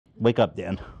Wake up,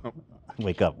 Dan.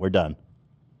 Wake up. We're done.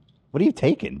 What are you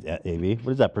taking, AB?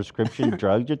 What is that, prescription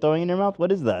drugs you're throwing in your mouth?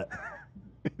 What is that?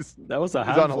 That was a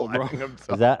handful, bro.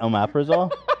 Is that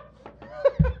omeprazole?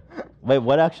 Wait,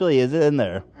 what actually is it in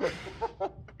there?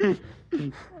 I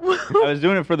was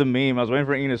doing it for the meme. I was waiting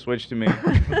for Ian to switch to me.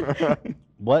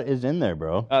 What is in there,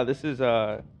 bro? This is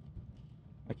I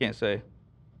can't say.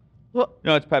 What?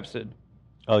 No, it's Pepsid.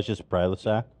 Oh, it's just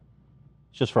Prilosec?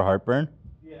 It's just for heartburn?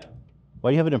 Yeah.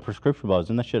 Why do you have it in prescription bottles?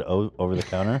 Isn't that shit over the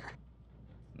counter?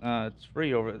 It's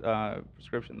free over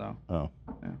prescription though. Oh.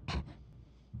 Yeah.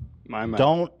 My man.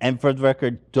 Don't, and for the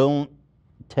record, don't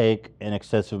take an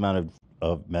excessive amount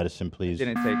of medicine, please.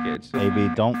 Didn't take it. So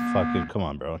AB, don't fucking, come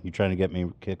on, bro. You trying to get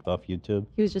me kicked off YouTube?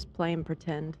 He was just playing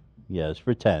pretend. Yes,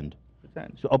 pretend.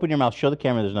 pretend. So open your mouth, show the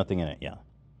camera there's nothing in it, yeah.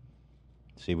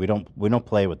 See, we don't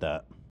play with that.